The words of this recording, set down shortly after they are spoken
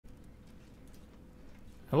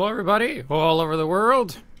Hello everybody, all over the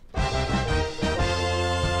world.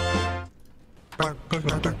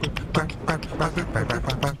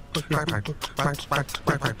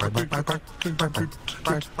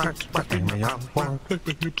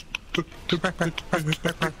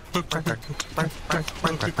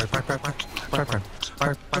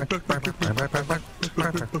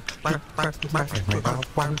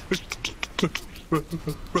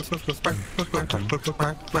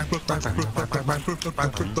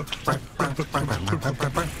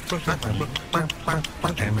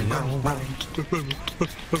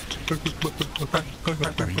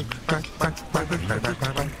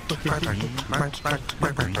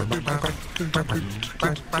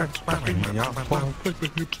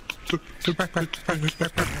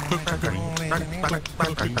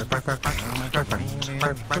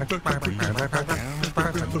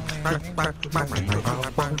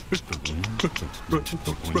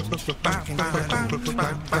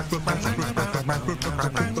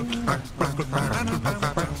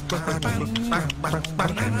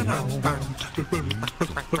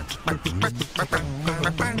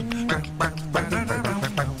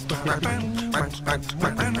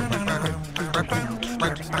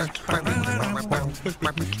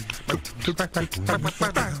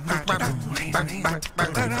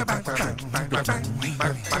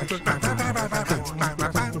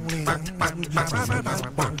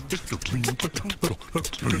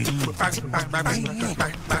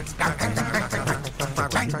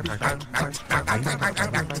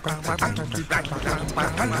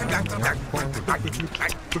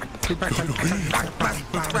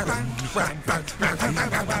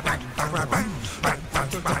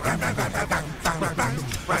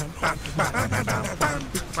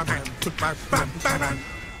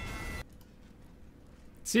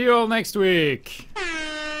 See you all next week.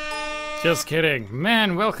 Just kidding.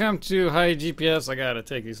 Man, welcome to HiGPS. I gotta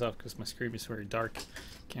take these off because my screen is very dark.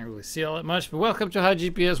 Can't really see all that much, but welcome to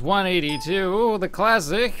HiGPS 182, the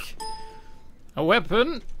classic. A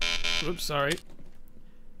weapon, oops, sorry,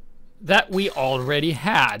 that we already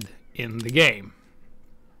had in the game.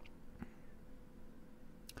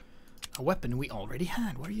 A weapon we already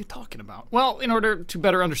had? What are you talking about? Well, in order to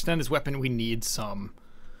better understand this weapon, we need some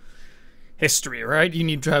history, right? You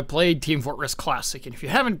need to have played Team Fortress Classic, and if you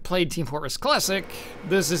haven't played Team Fortress Classic,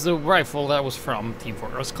 this is the rifle that was from Team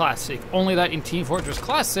Fortress Classic. Only that in Team Fortress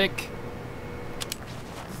Classic,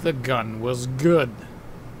 the gun was good.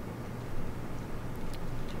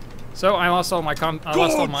 So I lost all my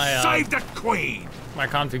save the queen. My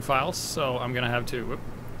config files, so I'm gonna have to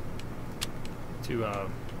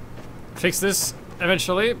fix this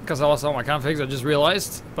eventually because I lost all my configs. I just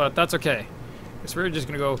realized, but that's okay. Because we're just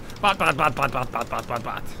gonna go bot. We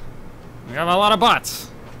have a lot of bots.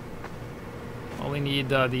 Only need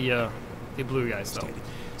the blue guys though.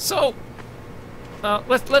 So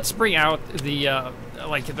let's bring out the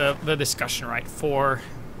the discussion, right, for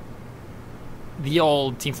the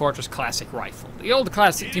old Team Fortress Classic rifle. The old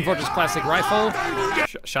Team Fortress Classic rifle.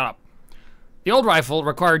 Shut up. The old rifle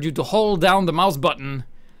required you to hold down the mouse button,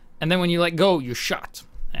 and then when you let go, you shot.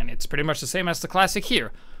 And it's pretty much the same as the Classic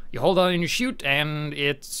here. You hold on and you shoot, and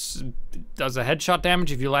it does a headshot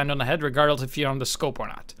damage if you land on the head, regardless if you're on the scope or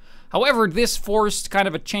not. However, this forced kind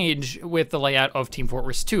of a change with the layout of Team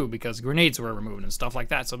Fortress 2, because grenades were removed and stuff like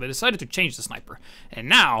that, so they decided to change the sniper. And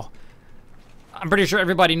now, I'm pretty sure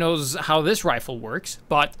everybody knows how this rifle works,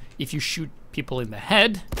 but if you shoot people in the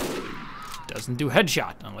head, it doesn't do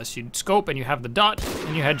headshot, unless you scope and you have the dot,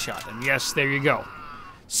 and you headshot, and yes, there you go.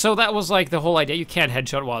 So that was like the whole idea. You can't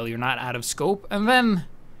headshot while you're not out of scope, and then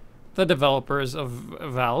the developers of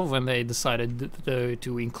Valve, when they decided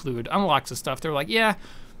to include unlocks and stuff, they're like, yeah,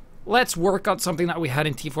 let's work on something that we had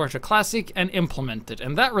in Team Fortress Classic and implement it.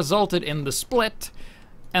 And that resulted in the split,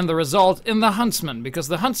 and the result in the Huntsman, because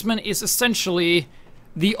the Huntsman is essentially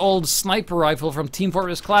the old sniper rifle from Team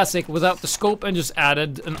Fortress Classic without the scope and just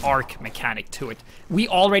added an arc mechanic to it. We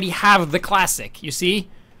already have the Classic, you see?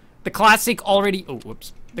 The Classic already, oh,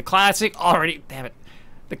 whoops. The Classic already, damn it.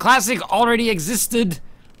 The Classic already existed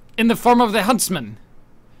in the form of the Huntsman.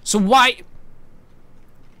 So why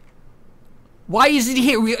is it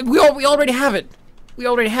here? We already have it. We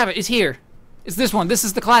already have it. It's here. It's this one. This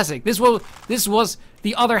is the Classic. This was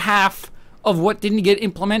the other half of what didn't get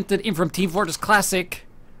implemented in from Team Fortress Classic.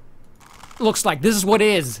 Looks like this is what it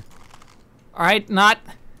is. All right, not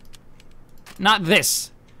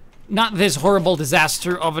this. Not this horrible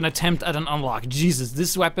disaster of an attempt at an unlock. Jesus,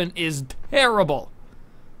 this weapon is terrible.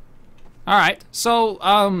 Alright, so,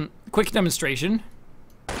 quick demonstration.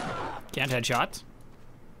 Can't headshot.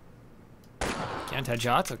 Can't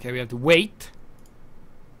headshot. Okay, we have to wait.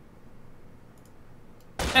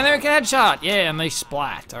 And they can headshot. Yeah, and they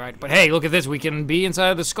splat. All right, but hey, look at this. We can be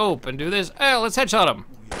inside the scope and do this. Oh, let's headshot them.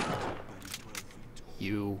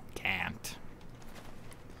 You can't.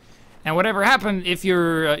 And whatever happened if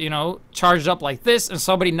you're, you know, charged up like this and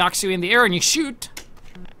somebody knocks you in the air and you shoot,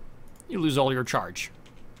 you lose all your charge.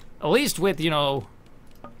 At least with, you know,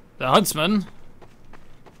 the Huntsman,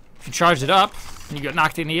 if you charge it up and you get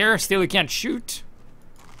knocked in the air, still you can't shoot.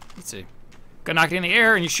 Let's see. Got knocked in the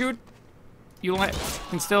air and you shoot, you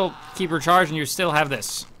can still keep your charge and you still have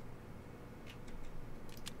this.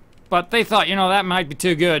 But they thought, you know, that might be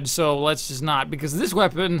too good, so let's just not, because this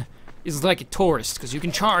weapon is like a tourist, because you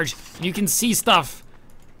can charge and you can see stuff.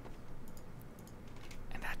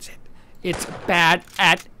 And that's it. It's bad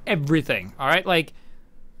at everything, all right? Like,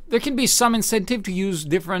 there can be some incentive to use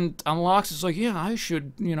different unlocks. It's like, yeah, I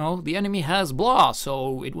should, you know, the enemy has blah,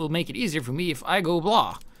 so it will make it easier for me if I go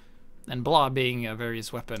blah. And blah being a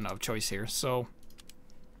various weapon of choice here. So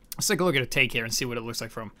let's take a look at a take here and see what it looks like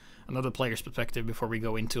from another player's perspective before we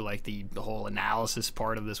go into like the whole analysis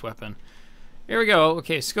part of this weapon. Here we go.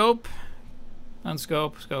 Okay, scope,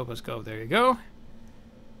 unscope, scope, unscope. There you go.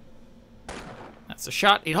 That's a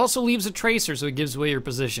shot. It also leaves a tracer, so it gives away your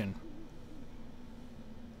position.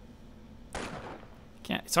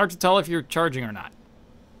 It's hard to tell if you're charging or not.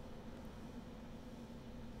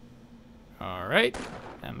 All right,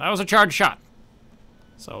 and that was a charged shot.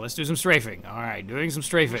 So let's do some strafing. All right, doing some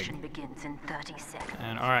strafing. Mission begins in 30 seconds.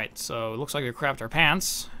 And all right, so it looks like we crapped our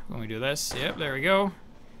pants when we do this. Yep, there we go.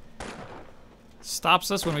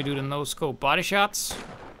 Stops us when we do the no-scope body shots.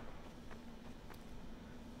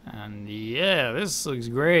 And yeah, this looks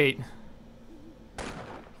great.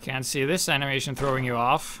 Can't see this animation throwing you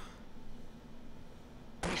off.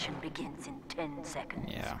 Mission begins in 10 seconds.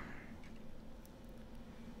 Yeah.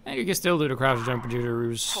 And you can still do the crouch jump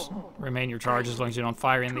to remain your charge as long as you don't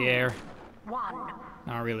fire in the air. 1.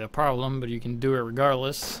 Not really a problem, but you can do it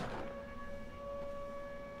regardless.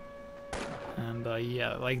 And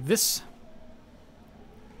yeah, like this.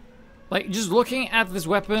 Like, just looking at this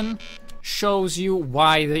weapon shows you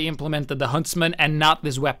why they implemented the Huntsman and not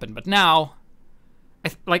this weapon. But now,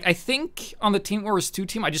 I think on the Team Wars 2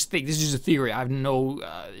 team, I just think, this is just a theory, I have no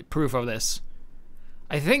proof of this.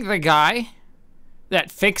 I think the guy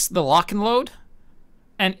that fixed the lock and load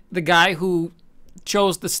and the guy who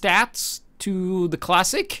chose the stats to the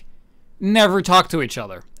classic never talked to each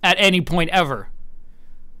other at any point ever.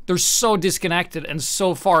 They're so disconnected and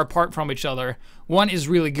so far apart from each other. One is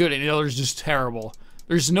really good and the other is just terrible.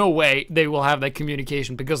 There's no way they will have that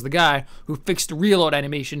communication because the guy who fixed the reload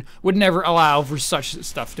animation would never allow for such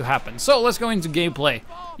stuff to happen. So let's go into gameplay.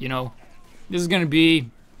 You know, this is gonna be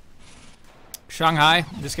Shanghai,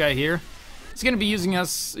 this guy here. He's gonna be using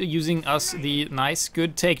us the nice,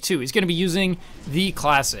 good take 2. He's gonna be using the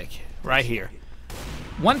classic right here.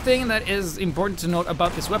 One thing that is important to note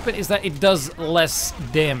about this weapon is that it does less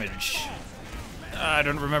damage. I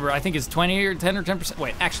don't remember, I think it's 20 or 10 or 10%.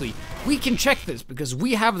 Wait, actually, we can check this because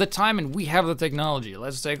we have the time and we have the technology.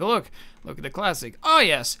 Let's take a look. Look at the classic. Oh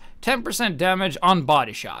yes, 10% damage on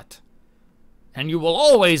body shot. And you will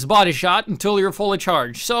always body shot until you're fully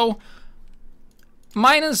charged. So,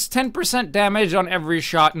 minus 10% damage on every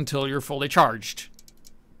shot until you're fully charged.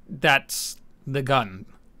 That's the gun.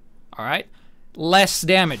 Alright? Less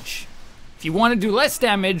damage. If you want to do less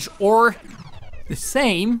damage or the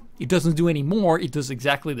same, it doesn't do any more, it does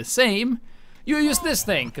exactly the same, you use this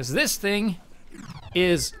thing, because this thing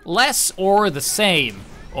is less or the same,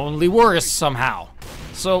 only worse somehow.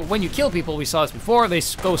 So when you kill people, we saw this before, they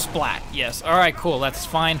go splat. Yes, alright, cool, that's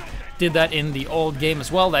fine. Did that in the old game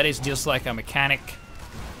as well. That is just like a mechanic,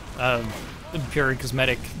 pure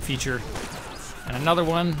cosmetic feature. And another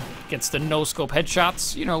one gets the no-scope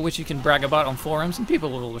headshots, you know, which you can brag about on forums, and people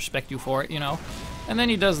will respect you for it, you know. And then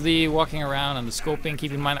he does the walking around and the scoping.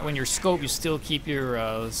 Keep in mind that when you're scoped, you still keep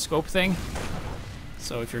your scope thing.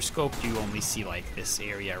 So if you're scoped, you only see like this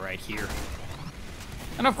area right here.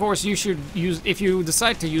 And of course, you should use, if you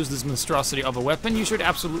decide to use this monstrosity of a weapon, you should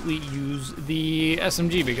absolutely use the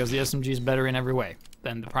SMG, because the SMG is better in every way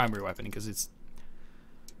than the primary weapon, because it's,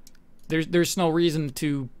 there's no reason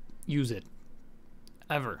to use it.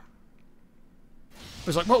 Ever.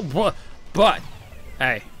 It's like, well, what? But,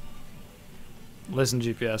 hey. Listen,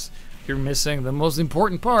 GPS, you're missing the most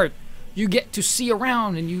important part. You get to see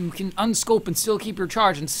around and you can unscope and still keep your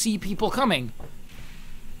charge and see people coming.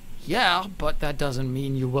 Yeah, but that doesn't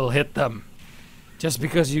mean you will hit them. Just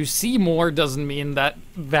because you see more doesn't mean that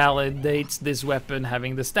validates this weapon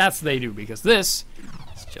having the stats they do, because this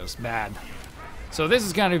is just bad. So this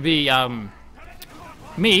is gonna be,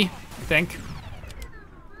 me, I think.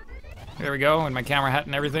 There we go, in my camera hat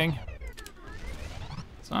and everything.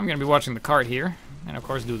 So I'm going to be watching the cart here, and of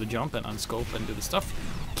course do the jump and unscope and do the stuff.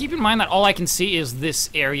 Keep in mind that all I can see is this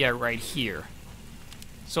area right here.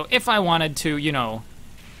 So if I wanted to, you know,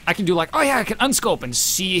 I can do like, oh yeah, I can unscope and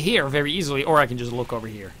see here very easily, or I can just look over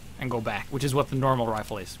here and go back, which is what the normal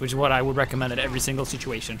rifle is, which is what I would recommend in every single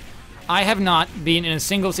situation. I have not been in a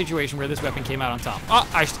single situation where this weapon came out on top. Oh,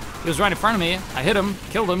 he was right in front of me. I hit him,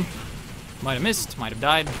 killed him. Might have missed, might have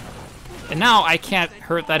died. And now I can't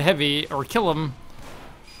hurt that heavy or kill him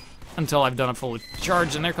until I've done a full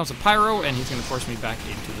charge. And there comes a pyro, and he's going to force me back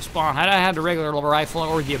into the spawn. Had I had a regular rifle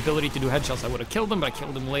or the ability to do headshots, I would have killed him, but I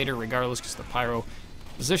killed him later regardless because the pyro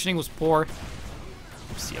positioning was poor.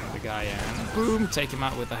 See another guy, and boom, take him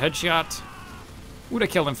out with a headshot. Would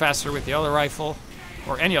have killed him faster with the other rifle,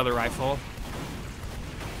 or any other rifle,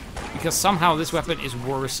 because somehow this weapon is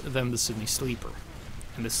worse than the Sydney Sleeper,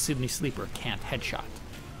 and the Sydney Sleeper can't headshot.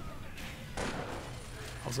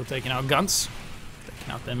 Also taking out guns,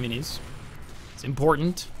 taking out them minis. It's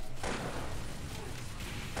important.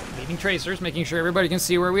 Leaving tracers, making sure everybody can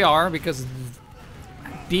see where we are, because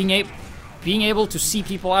being able to see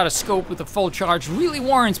people out of scope with a full charge really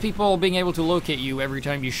warrants people being able to locate you every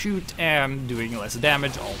time you shoot and doing less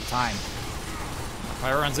damage all the time.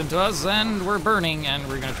 Fire runs into us and we're burning, and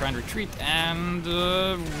we're gonna try and retreat, and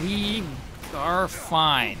we are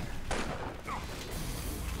fine.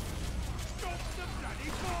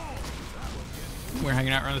 We're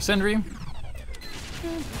hanging out around the sentry.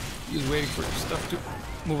 He's waiting for stuff to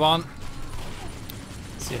move on.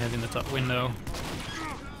 See a head in the top window.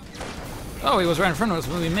 Oh, he was right in front of us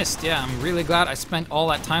when we missed. Yeah, I'm really glad I spent all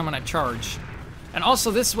that time on that charge. And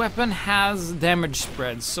also, this weapon has damage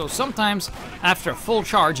spreads. So sometimes, after a full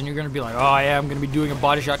charge, and you're going to be like, oh yeah, I'm going to be doing a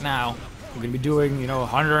body shot now. I'm going to be doing, you know,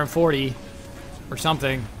 140 or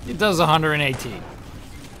something. It does 118.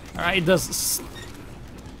 Alright, it does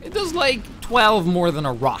like 12 more than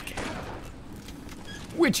a rocket.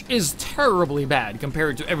 Which is terribly bad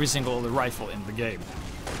compared to every single other rifle in the game.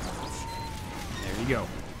 There you go.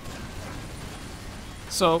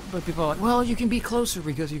 So, but people are like, well, you can be closer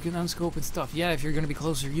because you can unscope and stuff. Yeah, if you're going to be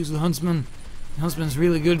closer, use the Huntsman. The Huntsman's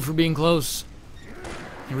really good for being close.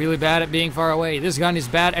 And really bad at being far away. This gun is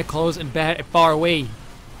bad at close and bad at far away.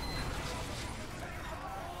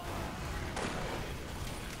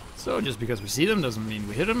 So, just because we see them doesn't mean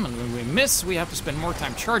we hit them. And when we miss, we have to spend more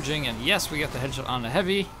time charging. And yes, we get the headshot on the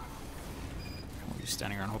heavy. We're just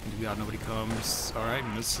standing around hoping to God nobody comes. Alright,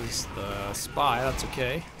 and this is the spy. That's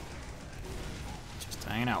okay.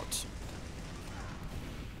 Hanging out.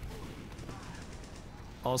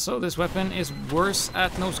 Also, this weapon is worse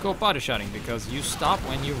at no-scope body shotting because you stop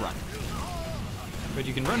when you run. But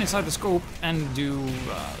you can run inside the scope and do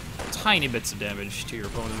tiny bits of damage to your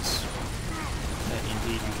opponents. That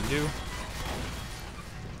indeed you can do.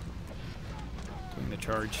 Doing the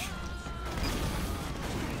charge.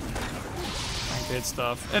 Trying to hit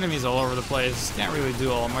stuff. Enemies all over the place. Can't really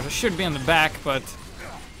do all much. I should be in the back, but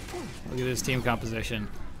look at this team composition.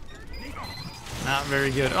 Not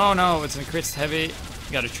very good. Oh no, it's an crits heavy.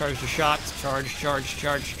 Gotta charge the shot. Charge, charge,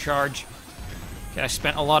 charge, charge. Okay, I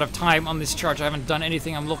spent a lot of time on this charge. I haven't done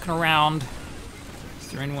anything. I'm looking around.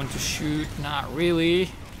 Is there anyone to shoot? Not really.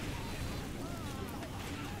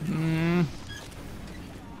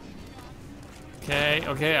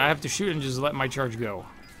 Okay, I have to shoot and just let my charge go.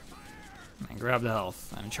 And grab the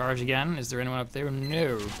health. And charge again. Is there anyone up there?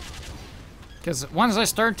 No. Because once I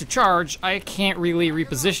start to charge, I can't really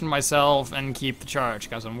reposition myself and keep the charge,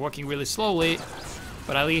 because I'm walking really slowly,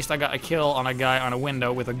 but at least I got a kill on a guy on a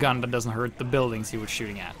window with a gun that doesn't hurt the buildings he was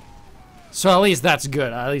shooting at. So at least that's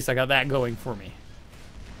good. At least I got that going for me.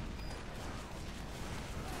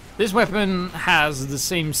 This weapon has the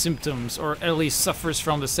same symptoms, or at least suffers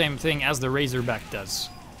from the same thing as the Razorback does.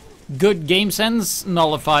 Good game sense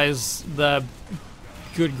nullifies the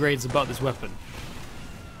good grades about this weapon.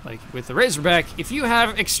 Like, with the Razorback, if you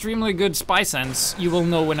have extremely good spy sense, you will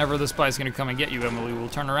know whenever the spy is going to come and get you, Emily will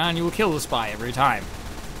turn around, you will kill the spy every time.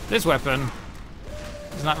 This weapon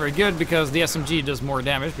is not very good because the SMG does more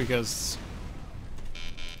damage because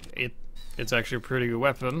it's actually a pretty good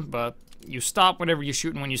weapon, but you stop whenever you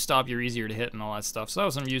shoot, and when you stop, you're easier to hit and all that stuff. So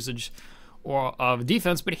some usage of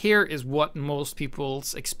defense, but here is what most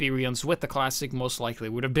people's experience with the Classic most likely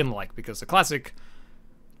would have been like, because the Classic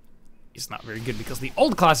is not very good, because the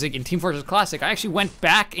old Classic in Team Fortress Classic, I actually went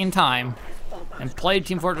back in time and played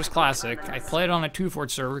Team Fortress Classic. I played on a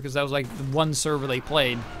 2-Fort server because that was like the one server they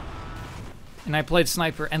played. And I played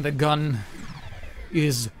Sniper, and the gun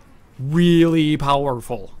is really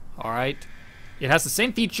powerful, alright? It has the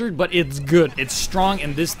same feature, but it's good. It's strong,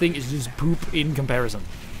 and this thing is just poop in comparison.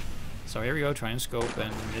 So here we go, trying to scope,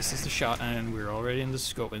 and this is the shot, and we're already in the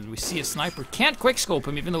scope, and we see a sniper. Can't quick scope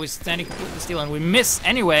him, even though he's standing completely still, and we miss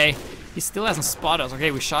anyway. He still hasn't spotted us.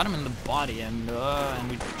 Okay, we shot him in the body, and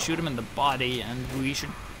we shoot him in the body, and we should.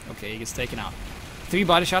 Okay, he gets taken out. 3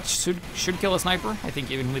 body shots should kill a sniper. I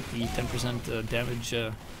think even with the 10% damage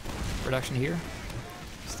reduction here.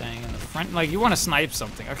 Staying in the front, like you want to snipe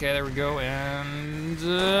something. Okay, there we go, and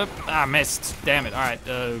missed. Damn it! All right,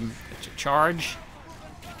 charge.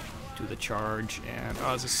 Do the charge, and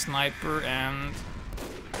it's a sniper, and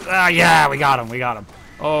yeah, we got him. We got him.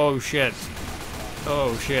 Oh shit!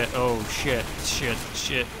 Oh shit! Oh shit!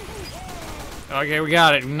 Shit! Okay, we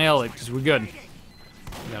got it. We nailed it. Cause we're good.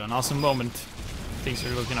 We got an awesome moment. Things are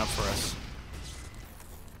looking up for us.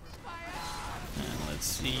 And let's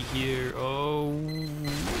see here. Oh,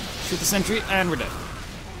 shoot the sentry, and we're dead.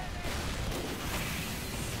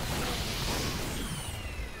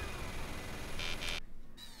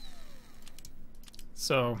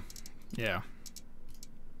 So, yeah.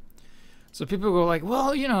 So people go like,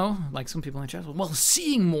 well, you know, like some people in the chat, well,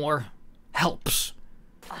 seeing more helps.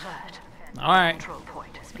 Alright.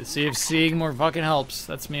 Let's see if seeing more fucking helps.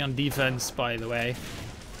 That's me on defense, by the way.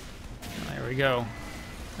 There we go.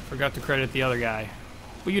 I forgot to credit the other guy.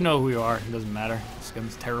 But you know who you are. It doesn't matter. This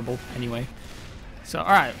gun's terrible anyway. So,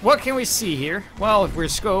 alright. What can we see here? Well, if we're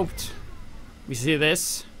scoped, we see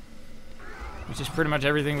this. Which is pretty much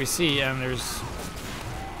everything we see, and there's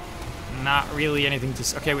not really anything to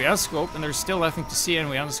see. Okay, we unscope, and there's still nothing to see, and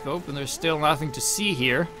we unscope, and there's still nothing to see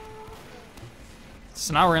here.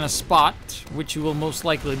 So now we're in a spot, which you will most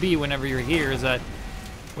likely be whenever you're here, is that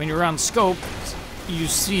when you're unscoped, you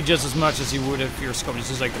see just as much as you would if you're scoped. It's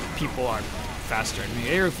just like the people are faster. I mean,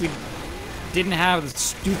 here, if we didn't have the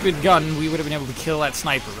stupid gun, we would have been able to kill that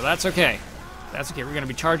sniper, but that's okay. That's okay. We're going to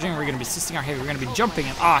be charging, we're going to be assisting our heavy, we're going to be jumping,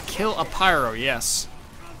 and kill a pyro, yes.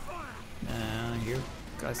 Here.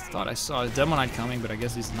 I thought I saw a Demonite coming, but I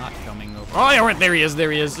guess he's not coming over. Oh, yeah, there he is,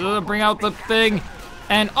 there he is. Bring out the thing.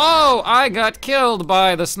 And I got killed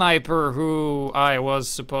by the sniper who I was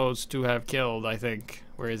supposed to have killed, I think.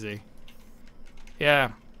 Where is he?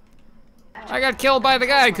 Yeah. I got killed by the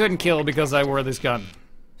guy I couldn't kill because I wore this gun.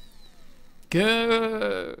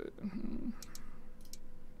 Good.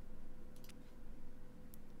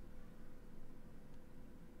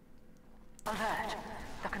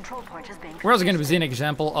 We're also going to see an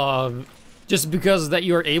example of just because that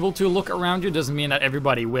you're able to look around you doesn't mean that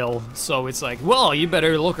everybody will. So it's like, well, you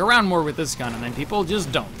better look around more with this gun, and then people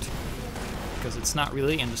just don't. Because it's not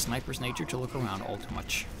really in the sniper's nature to look around all too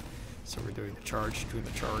much. So we're doing the charge,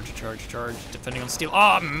 charge, defending on steel.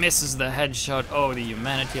 Oh, misses the headshot. Oh, the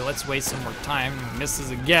humanity. Let's waste some more time. Misses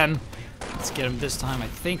again. Let's get him this time. I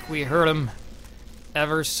think we hurt him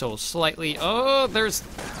ever so slightly. Oh, there's...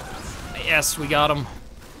 Yes, we got him.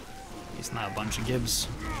 He's not a bunch of gibs.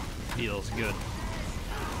 Feels good.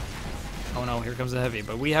 Oh no, here comes the heavy,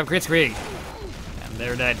 but we have Kritzkrieg. And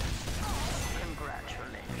they're dead.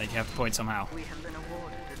 And they have the point somehow.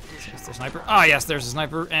 There's the sniper. Ah, yes, there's a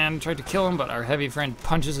sniper, and tried to kill him, but our heavy friend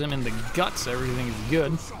punches him in the guts. Everything is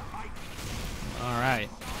good. Alright.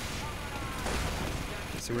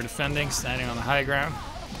 So we're defending, standing on the high ground.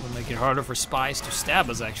 Will make it harder for spies to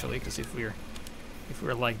stab us, actually, because if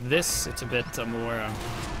we're like this, it's a bit more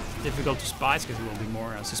difficult to spies, because we will be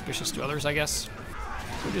more suspicious to others, I guess. So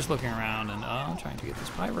we're just looking around and trying to get this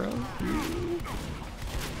pyro.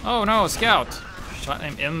 Oh no, a scout! Shot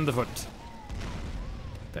him in the foot.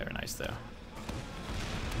 Very nice, though.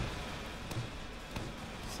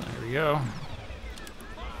 So there we go.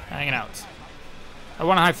 Hanging out. I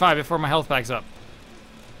want a high five before my health packs up.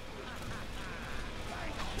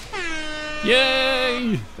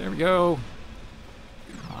 Yay! There we go.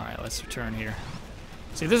 Alright, let's return here.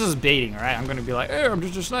 See, this is baiting, alright? I'm gonna be like, hey, I'm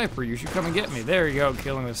just a sniper, you should come and get me. There you go,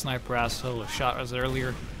 killing the sniper asshole who shot us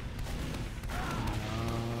earlier.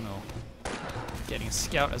 Oh no. Getting a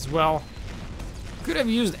scout as well. Could have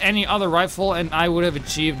used any other rifle and I would have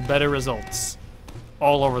achieved better results.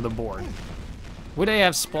 All over the board. Would I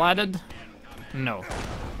have splatted? No.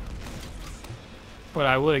 But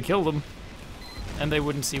I would have killed them. And they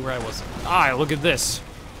wouldn't see where I was. Ah, look at this.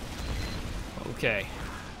 Okay.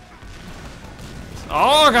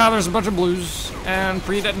 Oh god, there's a bunch of blues. And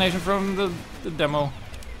pre-detonation from the demo.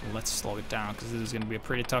 Let's slow it down, because this is going to be a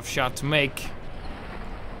pretty tough shot to make.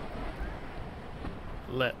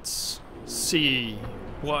 Let's see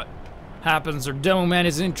what happens. Our demo man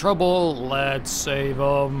is in trouble. Let's save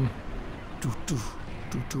him.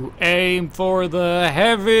 Aim for the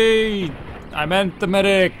heavy. I meant the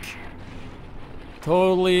medic.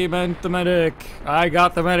 Totally meant the medic. I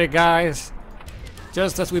got the medic, guys.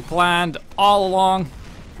 Just as we planned all along.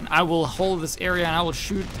 And I will hold this area and I will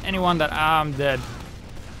shoot anyone that I'm dead.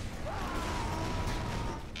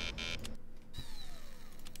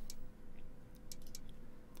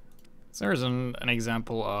 So there's an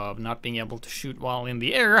example of not being able to shoot while in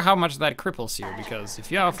the air, how much that cripples you. Because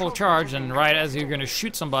if you have a full charge and right as you're gonna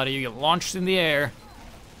shoot somebody, you get launched in the air,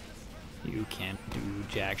 you can't do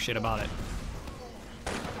jack shit about it.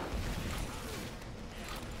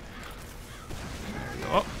 There we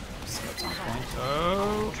go. So that's on point.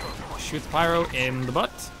 Oh, shoot the pyro in the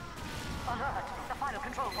butt.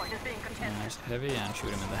 Nice heavy and shoot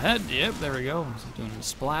him in the head. Yep, there we go. He's doing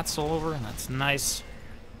splats all over, and that's nice.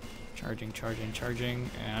 Charging, charging, charging,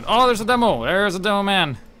 and oh, there's a demo. There's a demo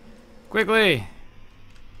man. Quickly,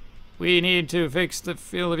 we need to fix the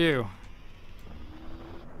field of view.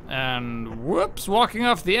 And whoops, walking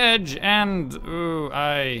off the edge, and ooh,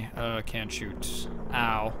 I can't shoot.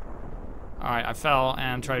 Ow. All right, I fell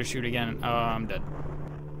and tried to shoot again. Oh, I'm dead.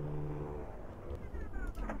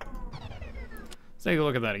 Let's take a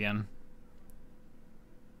look at that again.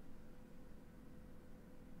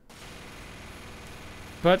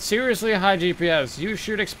 But seriously, HiGPS, you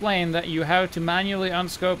should explain that you have to manually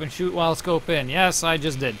unscope and shoot while scope in. Yes, I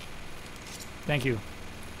just did. Thank you.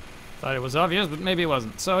 Thought it was obvious, but maybe it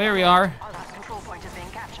wasn't. So here we are.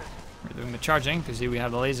 We're doing the charging, because here we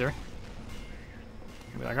have the laser.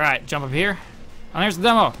 We're like, alright, jump up here. Oh, there's the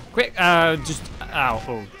demo. Quick, just, ow,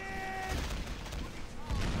 oh.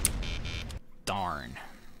 Darn.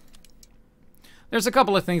 There's a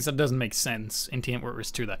couple of things that doesn't make sense in Team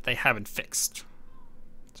Fortress 2 that they haven't fixed.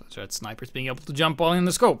 Such as snipers being able to jump while in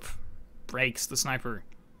the scope. Breaks the sniper.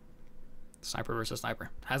 Sniper versus sniper.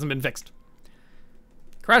 Hasn't been fixed.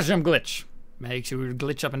 Crouch jump glitch. Makes you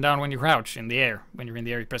glitch up and down when you crouch in the air. When you're in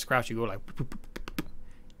the air, you press crouch, you go like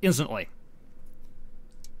instantly.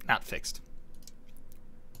 Not fixed.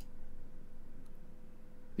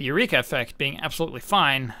 The Eureka effect being absolutely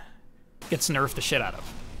fine gets nerfed the shit out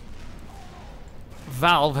of.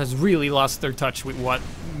 Valve has really lost their touch with what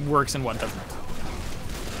works and what doesn't.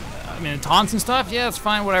 I mean, taunts and stuff, yeah, it's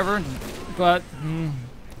fine, whatever. But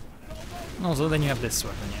also, then you have this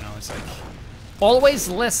weapon, you know, it's like always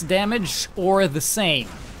less damage or the same.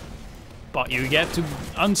 But you get to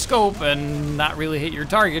unscope and not really hit your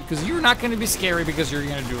target because you're not going to be scary because you're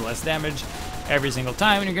going to do less damage every single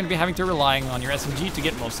time and you're going to be having to relying on your SMG to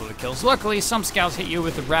get most of the kills. Luckily, some scouts hit you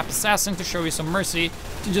with the Wrap Assassin to show you some mercy,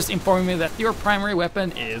 to just inform you that your primary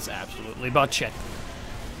weapon is absolutely butt shit.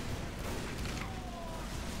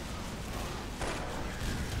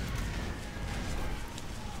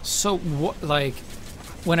 So, what, like,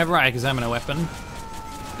 whenever I examine a weapon,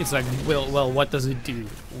 it's like, well, what does it do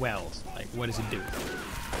well? Like, what does it do?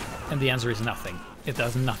 And the answer is nothing. It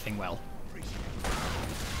does nothing well.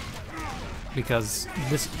 Because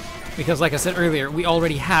like I said earlier, we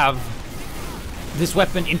already have this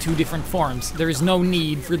weapon in 2 different forms. There is no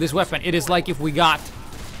need for this weapon. It is like if we got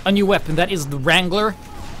a new weapon that is the Wrangler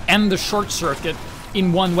and the Short Circuit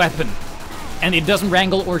in one weapon. And it doesn't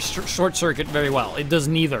wrangle or short circuit very well. It does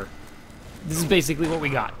neither. This is basically what we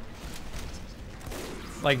got.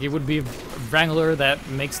 Like, it would be a Wrangler that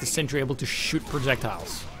makes the Sentry able to shoot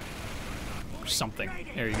projectiles. Or something.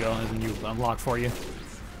 There you go, there's a new unlock for you.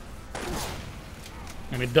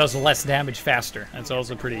 And it does less damage faster. That's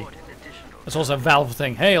also pretty... That's also a Valve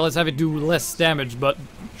thing. Hey, let's have it do less damage, but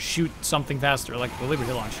shoot something faster, like the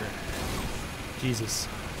Liberty Launcher. Jesus.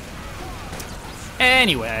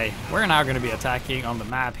 Anyway, we're now going to be attacking on the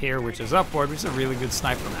map here, which is upward, which is a really good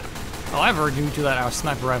sniper map. However, due to that our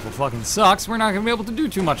sniper rifle fucking sucks, we're not going to be able to do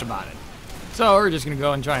too much about it. So we're just going to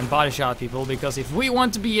go and try and body shot people, because if we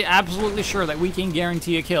want to be absolutely sure that we can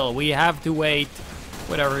guarantee a kill, we have to wait,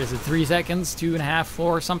 whatever, is it 3 seconds, 2.5,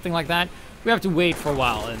 4, something like that? We have to wait for a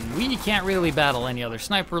while, and we can't really battle any other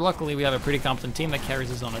sniper. Luckily, we have a pretty competent team that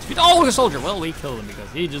carries us on his feet. Oh, a soldier! Well, we killed him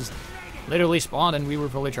because he just literally spawned and we were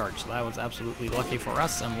fully charged. So that was absolutely lucky for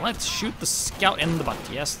us. And let's shoot the scout in the butt.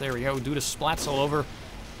 Yes, there we go. Do the splats all over.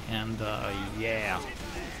 And, yeah.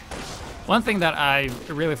 One thing that I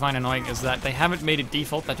really find annoying is that they haven't made it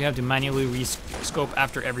default that you have to manually re-scope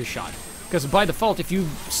after every shot. Because by default, if you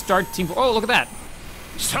start team... Oh, look at that!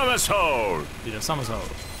 Somersault! Did a somersault.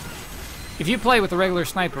 If you play with a regular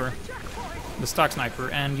sniper, the stock sniper,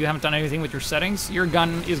 and you haven't done anything with your settings, your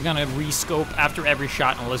gun is gonna re-scope after every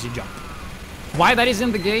shot unless you jump. Why that is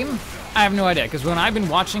in the game, I have no idea, because when I've been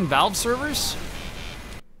watching Valve servers,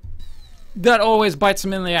 that always bites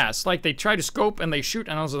them in the ass. Like, they try to scope and they shoot,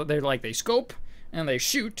 and also they're like, they scope and they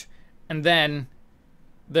shoot, and then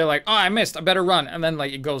they're like, oh, I missed, I better run, and then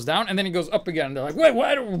like it goes down, and then it goes up again, and they're like, wait,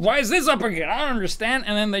 why is this up again? I don't understand,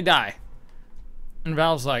 and then they die. And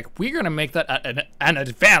Valve's like, we're gonna make that an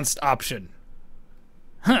advanced option.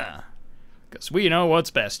 Huh. Because we know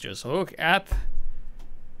what's best. Just look at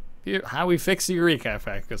how we fix the Eureka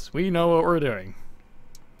effect, because we know what we're doing.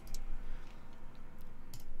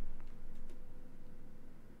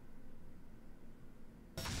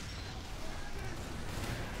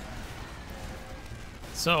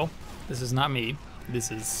 So, this is not me.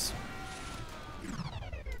 This is...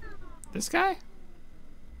 this guy?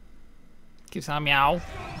 Keeps on meow.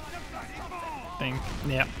 Thing.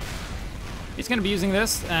 Yeah. He's gonna be using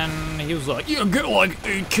this, and he was like, yeah, get like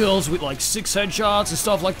 8 kills with like 6 headshots and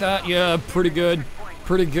stuff like that. Yeah, pretty good.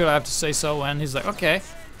 Pretty good, I have to say so. And he's like, okay.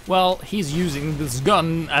 Well, he's using this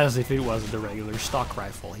gun as if it was the regular stock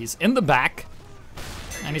rifle. He's in the back,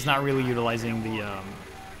 and he's not really utilizing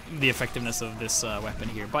the effectiveness of this weapon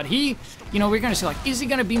here. But he, you know, we're gonna see, like, is he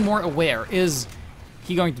gonna be more aware? Is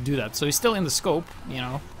he going to do that? So he's still in the scope, you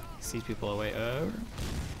know. Sees people away.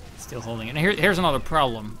 Still holding it. And here's another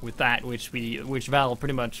problem with that, which Valve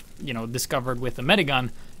pretty much, you know, discovered with the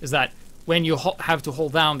minigun, is that when you have to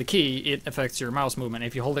hold down the key, it affects your mouse movement.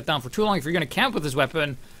 If you hold it down for too long, if you're gonna camp with this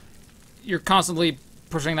weapon, you're constantly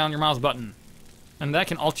pushing down your mouse button. And that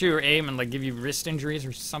can alter your aim and like give you wrist injuries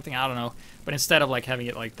or something, I don't know. But instead of like having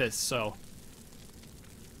it like this, so.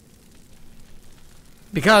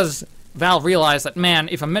 Because Valve realized that, man,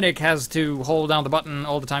 if a medic has to hold down the button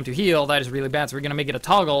all the time to heal, that is really bad, so we're gonna make it a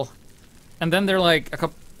toggle. And then they're like,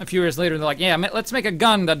 a few years later, they're like, yeah, let's make a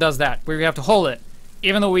gun that does that, where you have to hold it.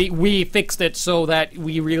 Even though we fixed it so that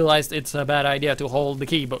we realized it's a bad idea to hold the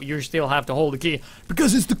key, but you still have to hold the key.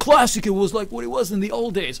 Because it's the classic, it was like what it was in the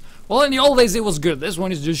old days. Well, in the old days it was good, this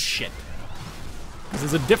one is just shit. This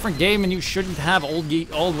is a different game and you shouldn't have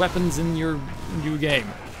old weapons in your new game.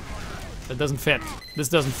 That doesn't fit. This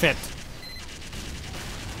doesn't fit.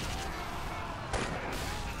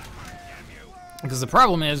 Because the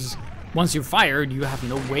problem is, once you're fired, you have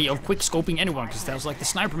no way of quick scoping anyone, because that was like the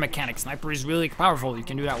sniper mechanic. Sniper is really powerful. You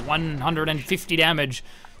can do that 150 damage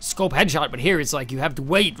scope headshot, but here it's like you have to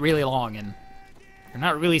wait really long, and you're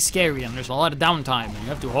not really scary, and there's a lot of downtime, and you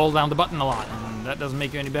have to hold down the button a lot, and that doesn't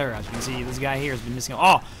make you any better. As you can see, this guy here has been missing.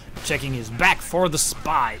 Oh, checking his back for the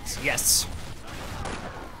spies. Yes.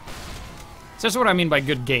 So that's what I mean by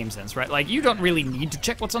good game sense, right? Like, you don't really need to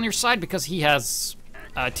check what's on your side, because he has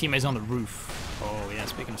teammates on the roof. Oh, yeah,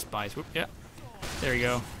 speaking of spies. Whoop, yeah. There you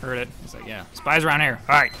go. Heard it. He's like, yeah, spies around here.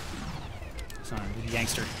 All right. Son,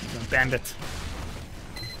 gangster. Bandit. So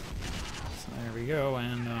there we go,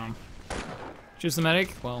 and choose the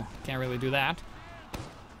medic. Well, can't really do that.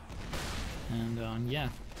 And, yeah.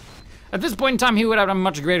 At this point in time, he would have a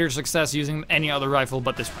much greater success using any other rifle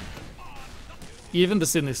but this one. Even the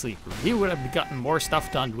Sydney Sleeper. He would have gotten more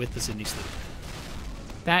stuff done with the Sydney Sleeper.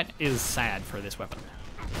 That is sad for this weapon.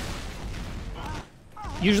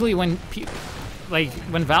 Usually when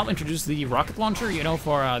Valve introduced the rocket launcher, you know,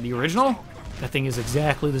 for the original, that thing is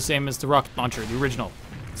exactly the same as the rocket launcher, the original.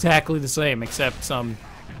 Exactly the same, except some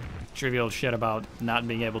trivial shit about not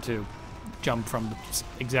being able to jump from the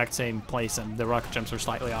exact same place and the rocket jumps are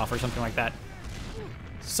slightly off or something like that.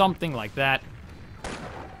 Something like that.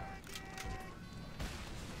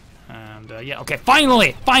 And, yeah, okay,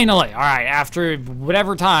 finally! All right, after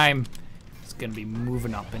whatever time, it's gonna be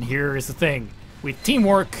moving up. And here is the thing. With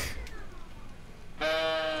teamwork...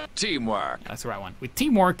 Teamwork. That's the right one. With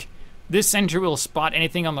teamwork, this sentry will spot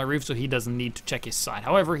anything on the roof so he doesn't need to check his side.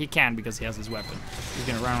 However, he can because he has his weapon. He's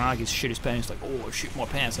gonna run around like he's shit his pants. He's like, oh, shoot more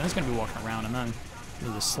pants. And he's gonna be walking around and then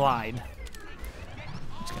there's a slide.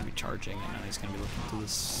 He's gonna be charging and then he's gonna be looking to the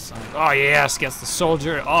side. Oh, yes, gets the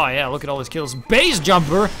soldier. Oh, yeah, look at all his kills. Base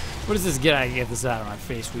jumper! What does this get? I get this out of my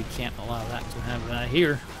face. We can't allow that to have that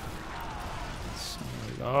here. So,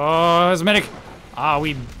 oh, there's a medic. Ah,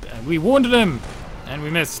 we wounded him, and we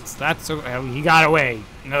missed. That's he got away.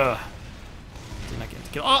 Ugh. Did not get the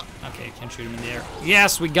kill. Oh, okay, can't shoot him in the air.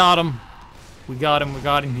 Yes, we got him. We got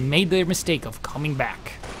him. He made the mistake of coming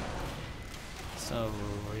back. So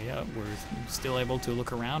yeah, we're still able to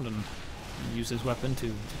look around and use his weapon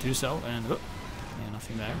to do so. And yeah,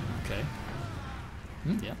 nothing there. Okay.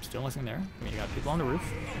 Yeah, still nothing there. We got people on the roof.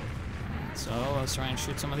 So let's try and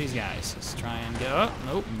shoot some of these guys. Let's try and get. Oh,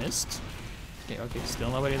 nope, missed. Okay, still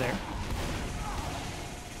nobody there.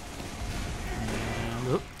 And,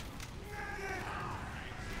 oh.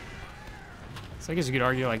 So I guess you could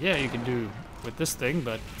argue, like, yeah, you can do with this thing,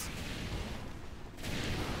 but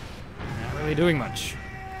not really doing much.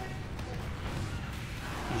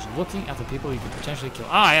 He's looking at the people you could potentially kill.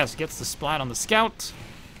 Ah, yes, gets the splat on the scout.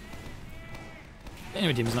 The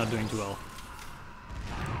enemy team is not doing too well.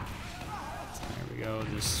 There we go.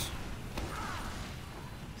 Just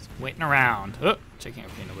Waiting around. Oh, checking.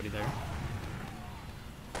 Okay, nobody there.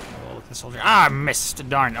 Oh, look, the soldier. Ah, I missed.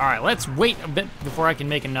 Darn. All right, let's wait a bit before I can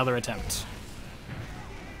make another attempt.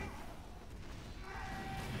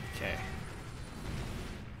 Okay.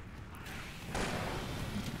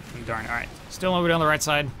 Darn. All right. Still nobody on the right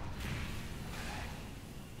side.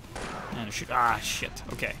 And shoot. Ah, shit.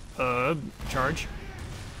 Okay. Charge.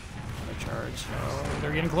 Charge. Oh,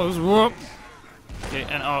 they're getting close. Whoop. Okay,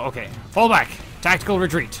 and oh, okay. Fall back. Tactical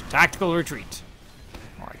retreat. Tactical retreat.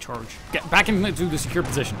 All right, charge. Get back into the secure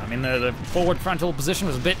position. I mean, the forward frontal position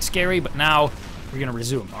was a bit scary, but now we're gonna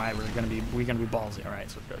resume. All right, we're gonna be ballsy. All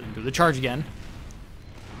right, so do the charge again.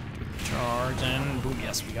 Do the charge and boom.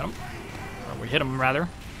 Yes, we got him. Or we hit him rather.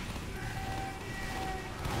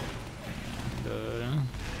 And,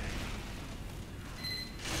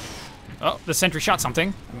 oh, the sentry shot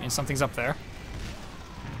something. I mean, something's up there.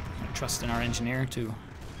 I trust in our engineer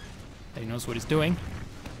that he knows what he's doing.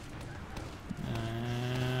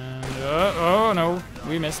 And, oh no,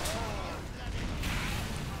 we missed.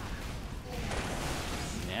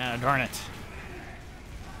 Yeah, darn it.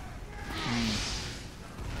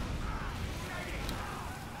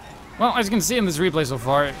 Well, as you can see in this replay so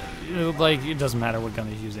far, it doesn't matter what gun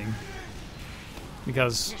he's using.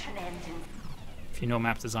 Because if you know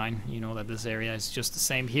map design, you know that this area is just the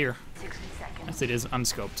same here as it is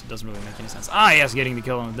unscoped. It doesn't really make any sense. Ah, yes, getting the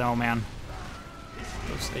kill on the demo, man.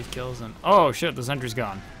 Those 8 kills and... Oh, shit, the sentry's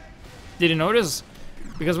gone. Did you notice?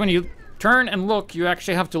 Because when you turn and look, you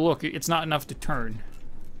actually have to look. It's not enough to turn.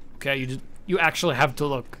 Okay, you actually have to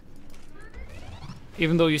look.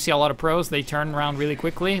 Even though you see a lot of pros, they turn around really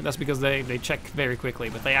quickly. That's because they check very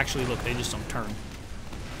quickly, but they actually look. They just don't turn.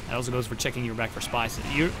 That also goes for checking your back for spies.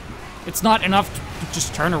 It's not enough to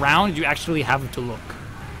just turn around. You actually have to look.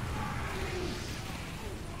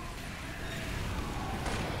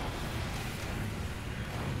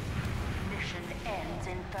 Mission ends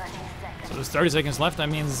in 30 seconds. So there's 30 seconds left. That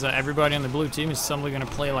means everybody on the blue team is suddenly going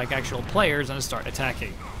to play like actual players and start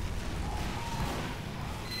attacking.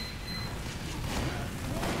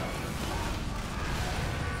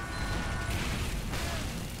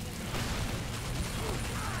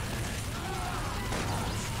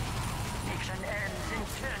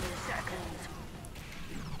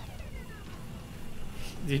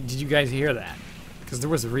 Did you guys hear that? Because there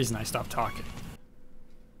was a reason I stopped talking.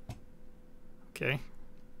 Okay.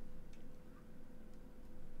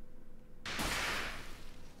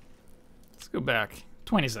 Let's go back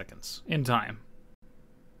 20 seconds in time.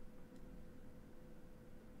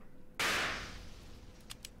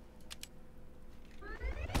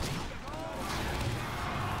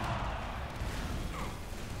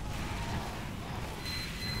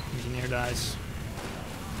 Engineer dies.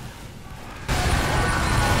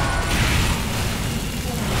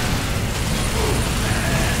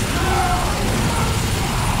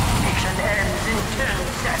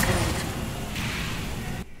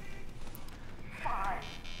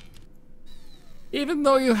 Even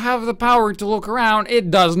though you have the power to look around,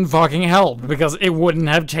 it doesn't fucking help, because it wouldn't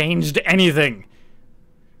have changed anything.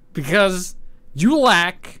 Because you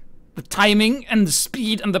lack the timing and the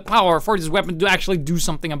speed and the power for this weapon to actually do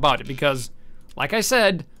something about it, because, like I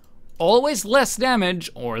said, always less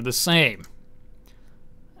damage or the same.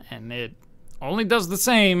 And it only does the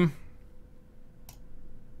same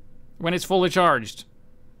when it's fully charged.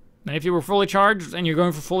 And if you were fully charged and you're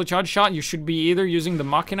going for fully charged shot, you should be either using the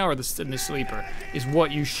Machina or the Sleeper, is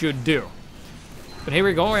what you should do. But here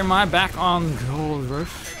we go, am I back on Gold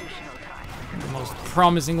Rush? The most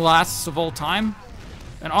promising lasts of all time.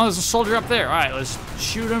 And oh, there's a soldier up there. Alright, let's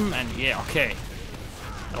shoot him, and yeah, okay.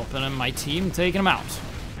 Helping him, my team, taking him out.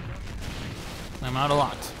 I'm out a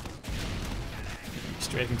lot.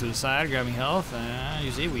 Straight into the side, grabbing health.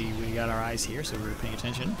 You see, we got our eyes here, so we're paying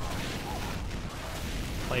attention.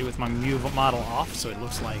 Play with my Mew model off, so it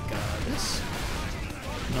looks like this.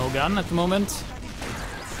 No gun at the moment.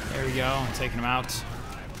 There we go, I'm taking him out.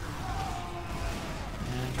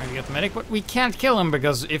 And trying to get the medic, but we can't kill him,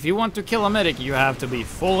 because if you want to kill a medic, you have to be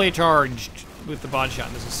fully charged with the body shot.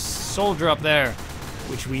 There's a soldier up there,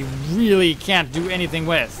 which we really can't do anything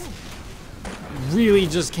with. Really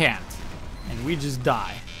just can't. And we just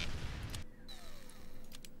die.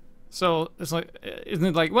 So, it's like, isn't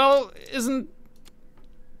it like, well, isn't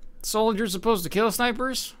soldiers supposed to kill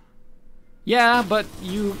snipers? Yeah, but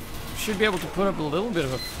you should be able to put up a little bit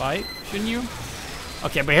of a fight, shouldn't you?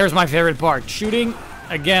 Okay, but here's my favorite part. Shooting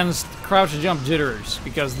against crouch and jump jitterers,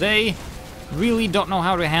 because they really don't know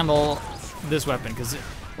how to handle this weapon. Because,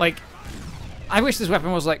 like, I wish this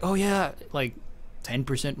weapon was like, oh yeah, like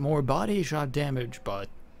 10% more body shot damage, but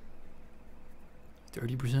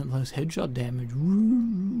 30% less headshot damage.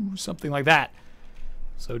 Woo, something like that.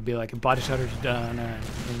 So it'd be like a body shotter's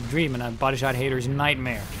dream and a body shot hater's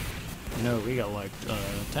nightmare. No, we got like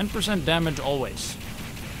 10% damage always.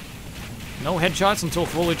 No headshots until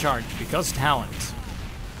fully charged because talent. So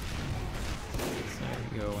there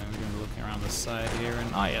we go. And we're gonna look around the side here,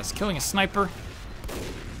 and oh yes, killing a sniper.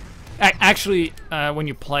 Actually, when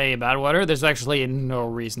you play Badwater, there's actually no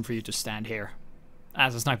reason for you to stand here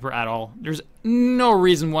as a sniper at all. There's no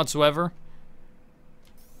reason whatsoever.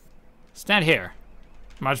 Stand here.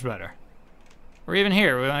 Much better. Or even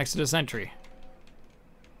here, next to the sentry.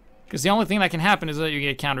 Because the only thing that can happen is that you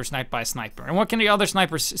get counter-sniped by a sniper. And what can the other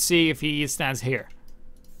sniper see if he stands here?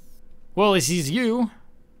 Well, he sees you.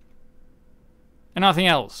 And nothing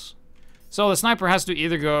else. So the sniper has to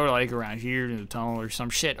either go like around here in the tunnel or some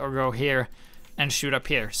shit, or go here and shoot up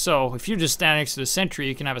here. So if you just stand next to the sentry,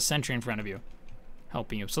 you can have a sentry in front of you,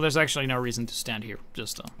 helping you. So there's actually no reason to stand here.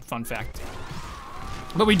 Just a fun fact.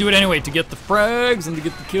 But we do it anyway to get the frags and to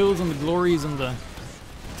get the kills and the glories and the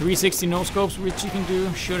 360 no scopes, which you can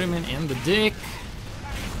do. Shoot him in the dick.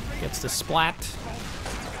 Gets the splat.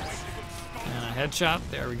 And a headshot.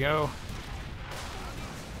 There we go.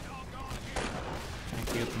 Trying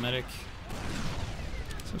to get the medic.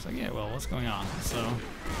 So it's like, yeah, well, what's going on? So,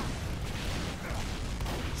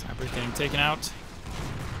 sniper's getting taken out.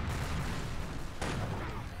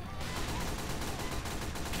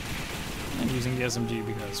 And using the SMG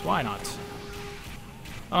because why not?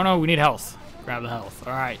 Oh no, we need health. Grab the health.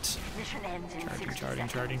 All right.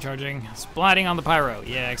 Charging. Splatting on the pyro.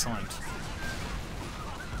 Yeah, excellent.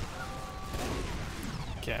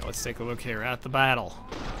 Okay, let's take a look here at the battle.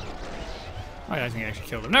 Oh, yeah, I think I actually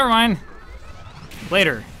killed him. Never mind.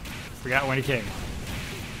 Later. Forgot when he came.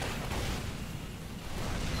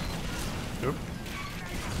 Oop.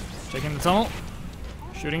 Taking the tunnel.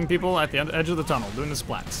 Shooting people at the edge of the tunnel. Doing the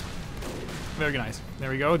splats. Very nice.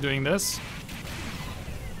 There we go. Doing this.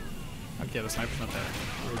 Okay, the sniper's not there.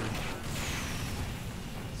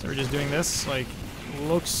 So we're just doing this. Like,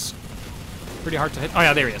 looks pretty hard to hit. Oh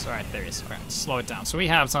yeah, there he is. All right, there he is. All right, slow it down. So we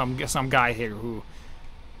have some guy here who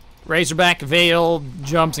Razorback, Veil,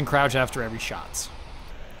 jumps and crouch after every shot. So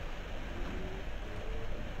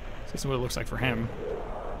this is what it looks like for him.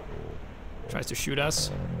 Tries to shoot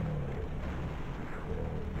us.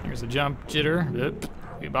 Here's the jump jitter. Oop.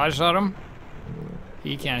 We body shot him.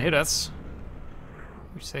 He can't hit us.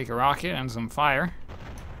 We just take a rocket and some fire.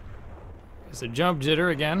 There's a jump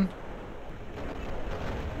jitter again.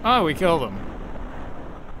 Oh, we killed him.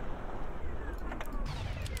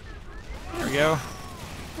 There we go.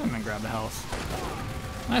 And then grab the health.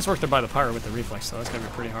 Nice work there by the pyro with the reflex, though. That's gonna be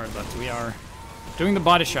pretty hard, but we are doing the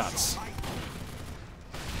body shots.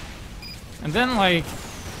 And then like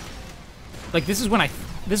this is when I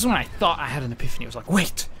thought I had an epiphany. I was like,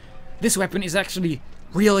 wait, this weapon is actually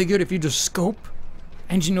really good if you just scope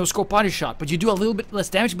and you no scope body shot, but you do a little bit less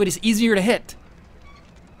damage, but it's easier to hit.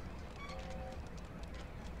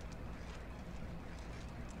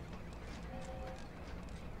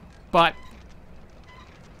 But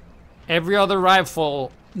every other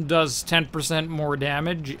rifle does 10% more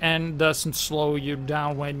damage and doesn't slow you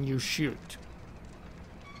down when you shoot.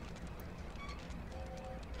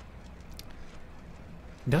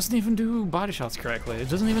 It doesn't even do body shots correctly. It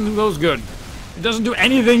doesn't even do those good. It doesn't do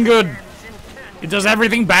anything good. It does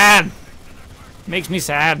everything bad. Makes me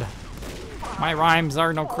sad. My rhymes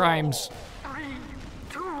are no crimes.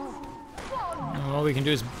 All we can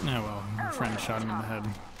do is... Oh, well, my friend shot him in the head.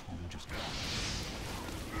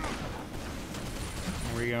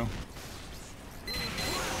 There we go.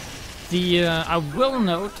 I will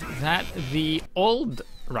note that the old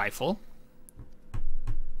rifle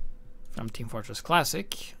from Team Fortress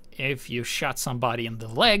Classic, if you shot somebody in the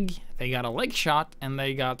leg, they got a leg shot and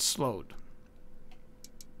they got slowed.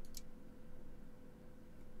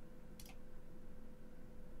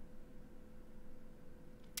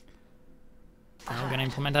 Are we gonna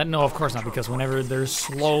implement that? No, of course not, because whenever there's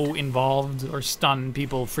slow involved or stun,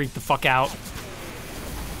 people freak the fuck out. So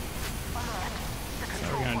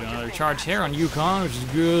we're gonna do another charge here on Yukon, which is a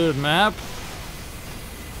good map.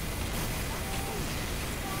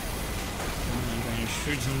 And I'm going to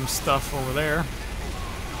shoot some stuff over there.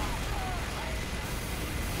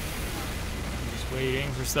 Just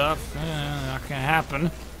waiting for stuff. Not gonna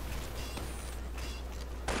happen.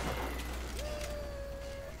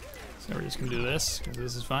 So we're just gonna do this, because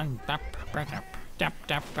this is fun. Alright,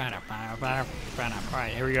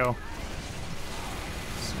 here we go.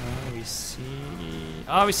 So we see...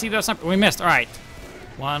 Oh, we see those... We missed, alright.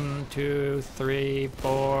 1, 2, 3,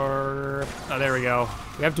 4... Oh, there we go.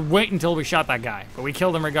 We have to wait until we shot that guy. But we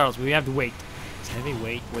killed him regardless. We have to wait. heavy.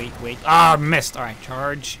 Wait. Ah, missed. All right,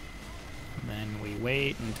 charge. And then we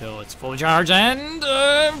wait until it's fully charged, and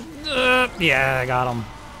yeah, I got him.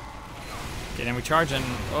 Okay, then we charge and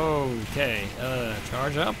okay,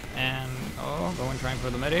 charge up and going trying for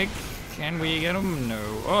the medic. Can we get him? No.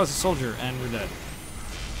 Oh, it's a soldier, and we're dead.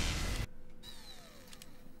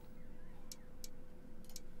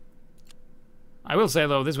 I will say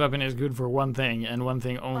though, this weapon is good for one thing and one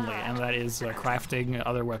thing only, and that is crafting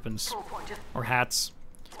other weapons or hats.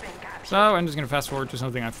 So I'm just gonna fast forward to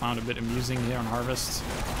something I found a bit amusing here on Harvest.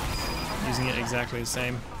 Using it exactly the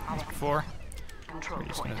same as before. We're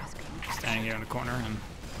just gonna stand here in the corner and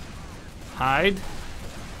hide.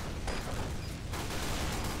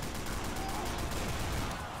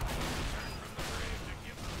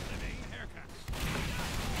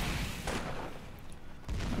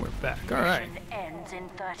 We're back. All right. Mission ends in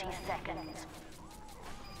 30 seconds.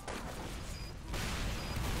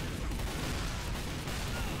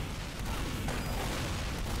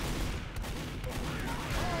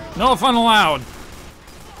 No fun allowed.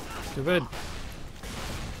 Stupid.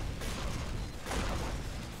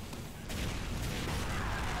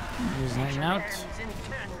 He's hanging out. Ends in 10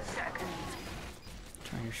 seconds.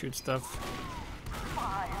 Trying to shoot stuff.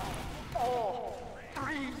 5, 4,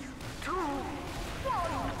 3, 2,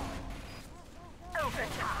 1.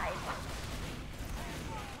 Overtime.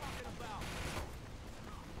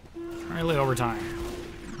 Early overtime.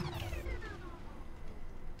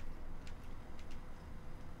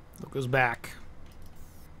 Look who's back.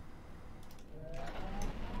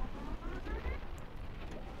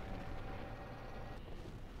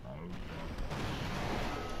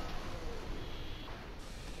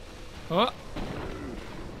 Oh!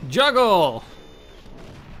 Juggle!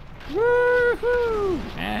 Woohoo!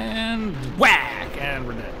 And whack! And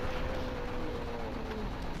we're dead.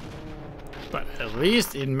 But at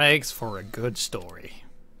least it makes for a good story.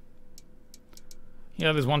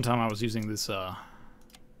 Yeah, there's one time I was using this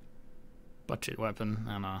budget weapon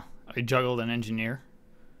and I juggled an engineer.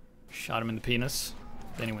 Shot him in the penis.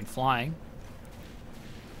 Then he went flying.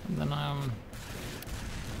 And then I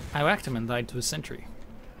whacked him and died to a sentry.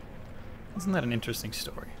 Isn't that an interesting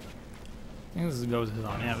story? I think this goes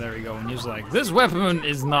on. Yeah, there we go. And he's like, this weapon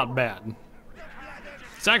is not bad.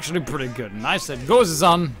 It's actually pretty good. And I said,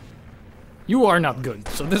 Gozen, you are not good.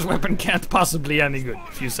 So this weapon can't possibly be any good,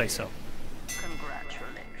 if you say so.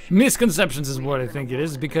 Congratulations. Misconceptions is what I think it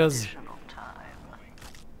is, because Additional time.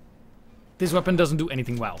 this weapon doesn't do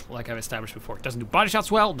anything well, like I've established before. It doesn't do body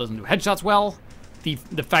shots well, doesn't do headshots well. The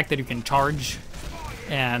fact that you can charge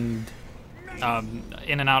and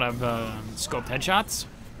in and out of scoped headshots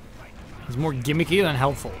is more gimmicky than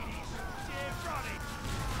helpful.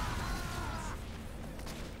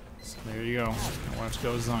 So there you go. Watch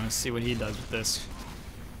goes on and see what he does with this.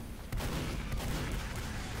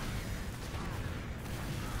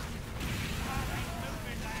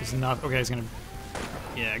 He's not okay. He's gonna.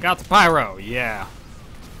 Yeah, got the pyro. Yeah.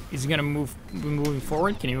 Is he gonna be moving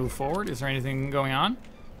forward? Can he move forward? Is there anything going on?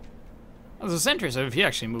 Well, there's a sentry, so if he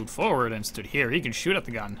actually moved forward and stood here, he could shoot at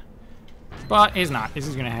the gun. But he's not. He's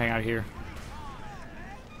just gonna hang out here.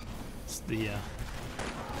 It's the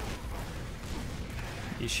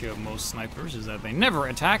issue of most snipers is that they never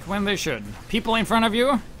attack when they should. People in front of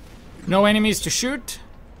you, no enemies to shoot.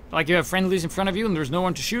 Like you have friendlies in front of you and there's no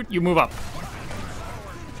one to shoot, you move up.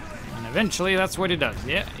 And eventually that's what he does.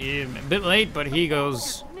 Yeah, a bit late, but he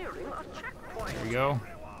goes. There we go.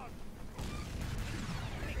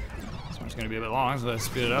 It's gonna be a bit long, so let's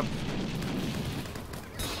speed it up.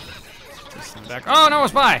 Just back. Oh no, a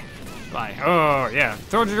spy! Spy. Oh yeah,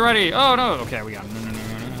 soldiers ready. Oh no. Okay, we got him. No.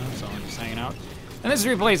 So I'm just hanging out. And this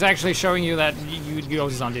replay is actually showing you that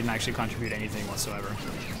Gozen didn't actually contribute anything whatsoever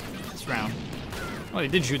this round. Well, he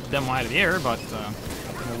did shoot them out of the air, but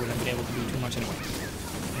we wouldn't be able to do too much anyway.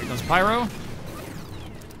 Here comes Pyro.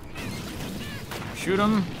 Shoot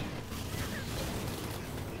him.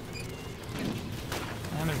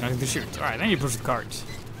 And there's nothing to shoot. Alright, then you push the cards.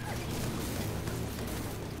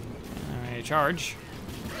 Alright, charge.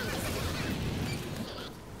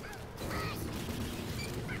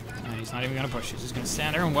 And he's not even gonna push. He's just gonna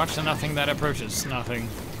stand there and watch the nothing that approaches. Nothing.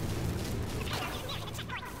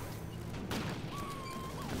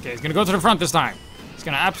 Okay, he's gonna go to the front this time. He's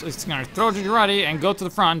gonna throw Jujurati and go to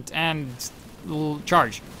the front and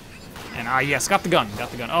charge. And yes, got the gun.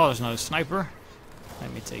 Got the gun. Oh, there's another sniper.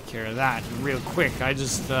 Let me take care of that real quick. I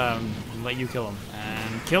just let you kill him.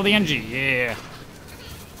 And kill the NG, yeah.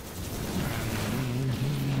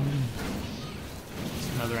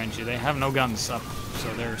 It's another NG. They have no guns up,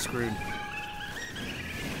 so they're screwed.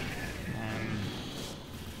 And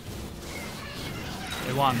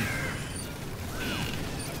they won.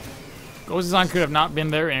 Gozan could have not been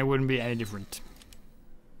there and it wouldn't be any different.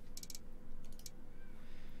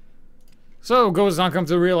 So, Gozan comes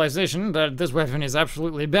to the realization that this weapon is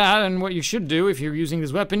absolutely bad, and what you should do if you're using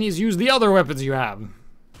this weapon is use the other weapons you have.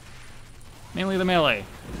 Mainly the melee.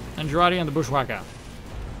 And Girardi and the Bushwhacker.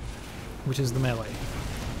 Which is the melee.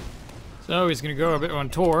 So, he's gonna go a bit on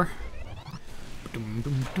tour.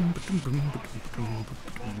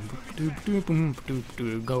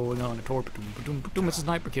 Going on a tour. It's a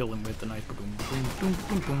sniper, kill him with the knife.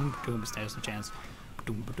 Stands the chance.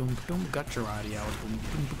 Got Girardi out.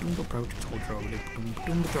 Approach, hold Girardi.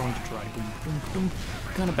 Throwing to Girardi.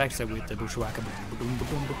 Kind of backside with the Bushwhacker.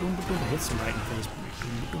 Hits him right in the face.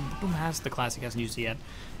 Has the classic, hasn't used it yet.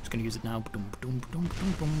 Just gonna use it now.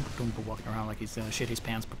 Walking around like he's shit his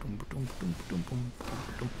pants.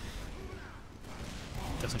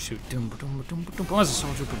 Doesn't shoot. As a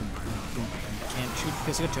soldier. Can't shoot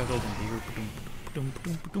because he got juggled in here.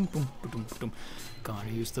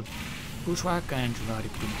 Gonna use the Bushwhacker and Girardi.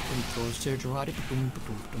 Throws to Girardi.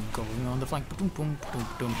 Going on the flank.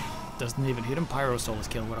 Doesn't even hit him. Pyro stole his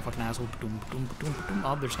kill. What a fucking asshole.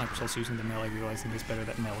 Other sniper souls using the melee, realizing it's better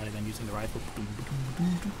that melee than using the rifle.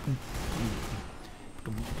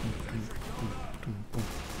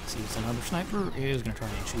 Sees another sniper, is gonna try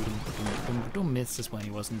and shoot him. Misses when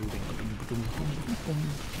he wasn't moving.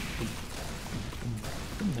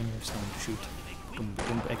 Then you're still to shoot.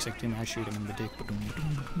 Execute him, I shoot him in the dick.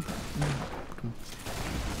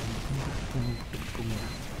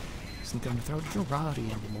 Isn't gonna throw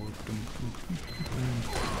Girardi anymore.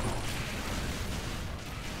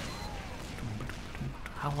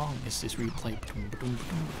 How long is this replay?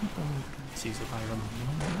 Sees the pyro.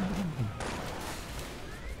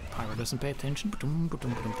 Pyro doesn't pay attention.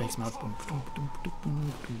 Takes him out.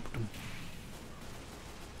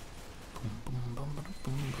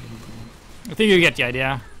 I think you get the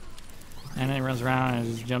idea. And then he runs around and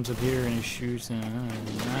just jumps up here and he shoots. And,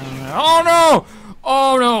 oh no!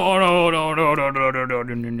 Oh no! Oh no! No! No! No! No! No! No!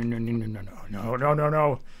 No! No! No! No! No! No!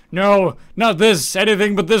 No! No! Not this!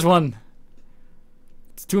 Anything but this one.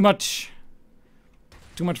 It's too much.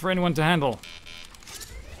 Too much for anyone to handle.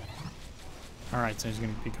 All right, so he's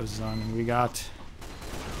gonna be goes on, and we got.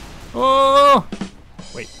 Oh!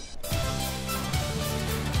 Wait.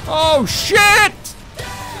 Oh shit!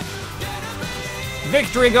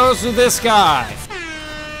 Victory goes to this guy!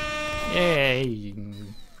 Yay!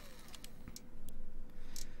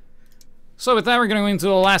 So with that, we're going to go into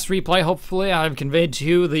the last replay. Hopefully I've conveyed to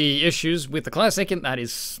you the issues with the classic, and that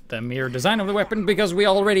is the mere design of the weapon, because we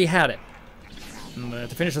already had it. And, to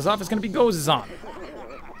finish this off, it's going to be Gozan.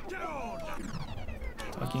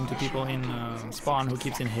 Talking to people in spawn who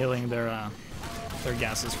keeps inhaling their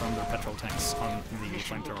gases from their petrol tanks on the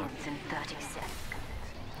flamethrower.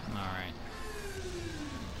 Alright.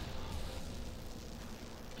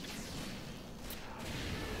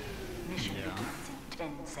 Yeah.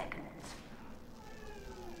 10 seconds.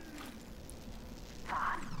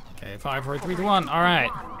 Okay, 5, 4, 3, 2, 1.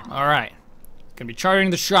 Alright. Alright. Gonna be charging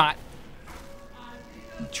the shot.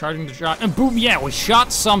 Charging the shot. And boom, yeah, we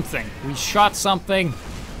shot something. We shot something.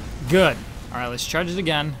 Good. Alright, let's charge it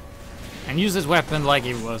again. And use this weapon like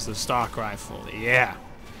it was the stock rifle. Yeah.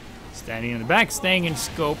 Standing in the back, staying in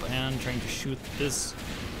scope, and trying to shoot this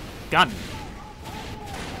gun.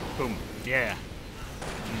 Boom. Yeah.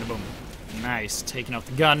 And boom. Nice. Taking out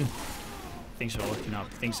the gun. Things are looking up.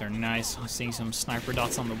 Things are nice. I'm seeing some sniper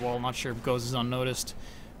dots on the wall. Not sure if Ghost is unnoticed,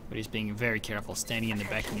 but he's being very careful, standing in the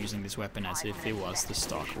back and using this weapon as if it was the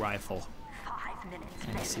stock rifle.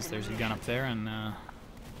 And he sees there's a gun up there, and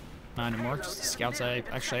not anymore, because the scouts are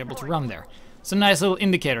actually able to run there. It's a nice little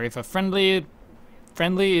indicator. If a friendly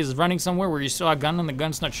is running somewhere where you saw a gun and the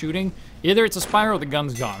gun's not shooting, either it's a spy or the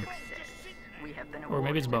gun's gone. Or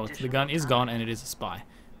maybe it's both. The gun is gone and it is a spy.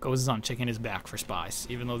 Goes on checking his back for spies,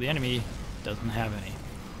 even though the enemy doesn't have any.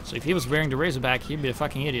 So if he was wearing the Razorback, he'd be a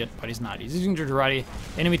fucking idiot, but he's not. He's using Girardi.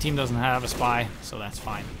 Enemy team doesn't have a spy, so that's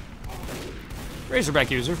fine. Razorback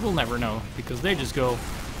users will never know, because they just go,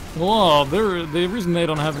 well, the reason they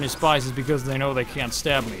don't have any spies is because they know they can't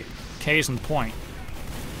stab me. Case in point.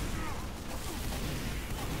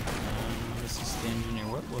 This is the engineer.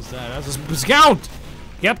 What was that? That's a scout!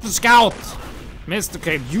 Get the scout! Mr.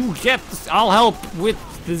 K, you get this. I'll help with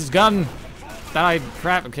this gun that I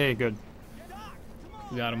crap. Okay, good.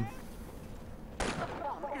 We got him.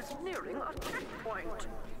 Is nearing a checkpoint.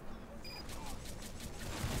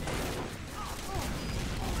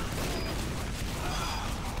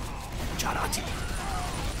 Charati.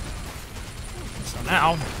 So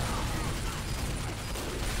now,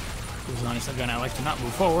 Guzan is a gun I like to not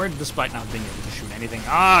move forward, despite not being able to shoot anything.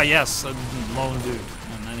 Ah, yes, a lone dude.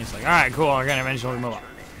 And then he's like, alright, cool, I'm gonna eventually move up.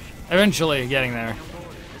 Eventually getting there.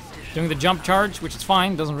 Doing the jump charge, which is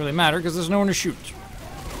fine, doesn't really matter, because there's no one to shoot.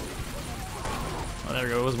 Well, there we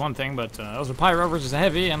go, it was one thing, but that was a pyro versus a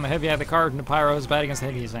heavy, and the heavy had the cart, and the pyro is bad against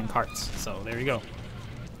heavies and carts. So, there you go.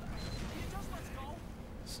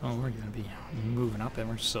 So, we're gonna be moving up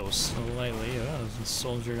ever so slightly. Oh, there's a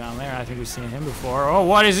soldier down there. I think we've seen him before. Oh,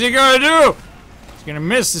 what is he gonna do? He's gonna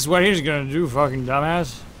miss, is what he's gonna do, fucking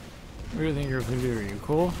dumbass. What do you think you're gonna do? Are you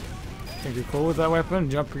cool? Think you're cool with that weapon?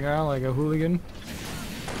 Jumping around like a hooligan?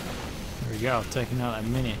 There we go, taking out that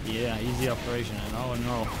mini. Yeah, easy operation. And oh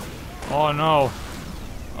no. Oh no.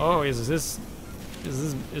 Oh, is this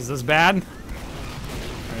bad?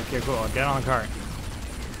 Okay, cool. Get on the cart.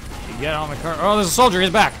 You get on the cart. Oh, there's a soldier. He's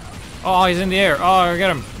back. Oh, he's in the air. Oh, get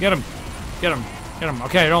him. Get him. Get him. Get him.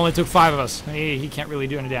 Okay, it only took 5 of us. He can't really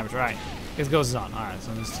do any damage. Right. This goes on. All right,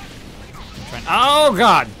 so I'm trying. Oh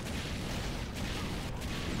God.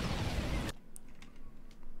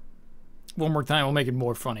 One more time, we'll make it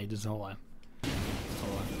more funny. Just hold on.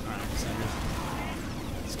 Hold on. Alright, so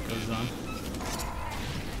this goes on.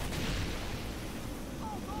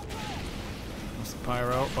 That's the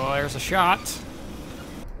pyro. Oh, there's a shot.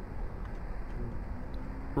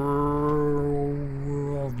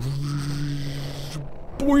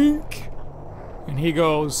 Boink! And he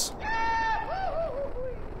goes.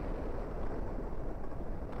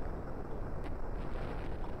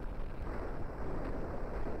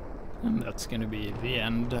 And that's gonna be the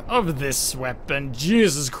end of this weapon.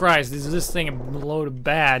 Jesus Christ, is this thing a load of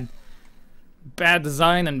bad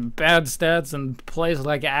design and bad stats and plays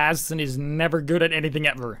like ass, and he's never good at anything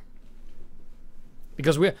ever.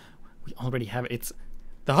 Because we already have it. It's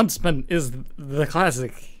the Huntsman is the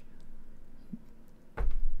classic.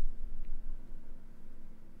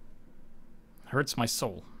 Hurts my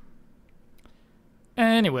soul.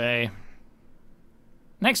 Anyway,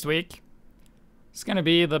 next week. It's gonna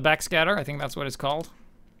be the backscatter, I think that's what it's called.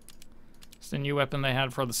 It's the new weapon they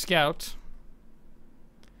had for the scout.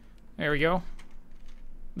 There we go.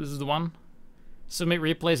 This is the one. Submit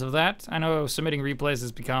replays of that. I know submitting replays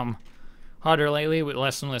has become harder lately with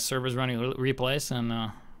less and less servers running replays,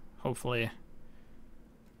 and hopefully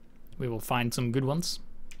we will find some good ones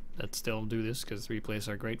that still do this, because replays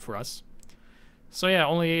are great for us. So yeah,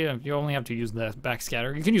 you only have to use the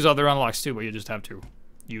backscatter. You can use other unlocks too, but you just have to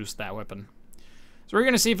use that weapon. So we're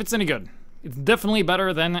gonna see if it's any good. It's definitely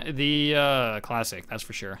better than the classic, that's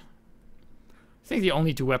for sure. I think the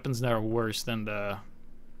only 2 weapons that are worse than the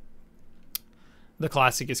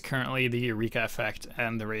classic is currently the Eureka effect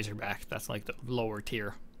and the Razorback. That's like the lower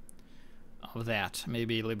tier of that.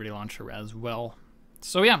 Maybe Liberty Launcher as well.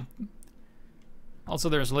 So yeah. Also,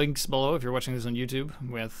 there's links below if you're watching this on YouTube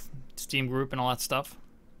with Steam group and all that stuff.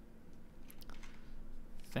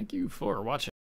 Thank you for watching.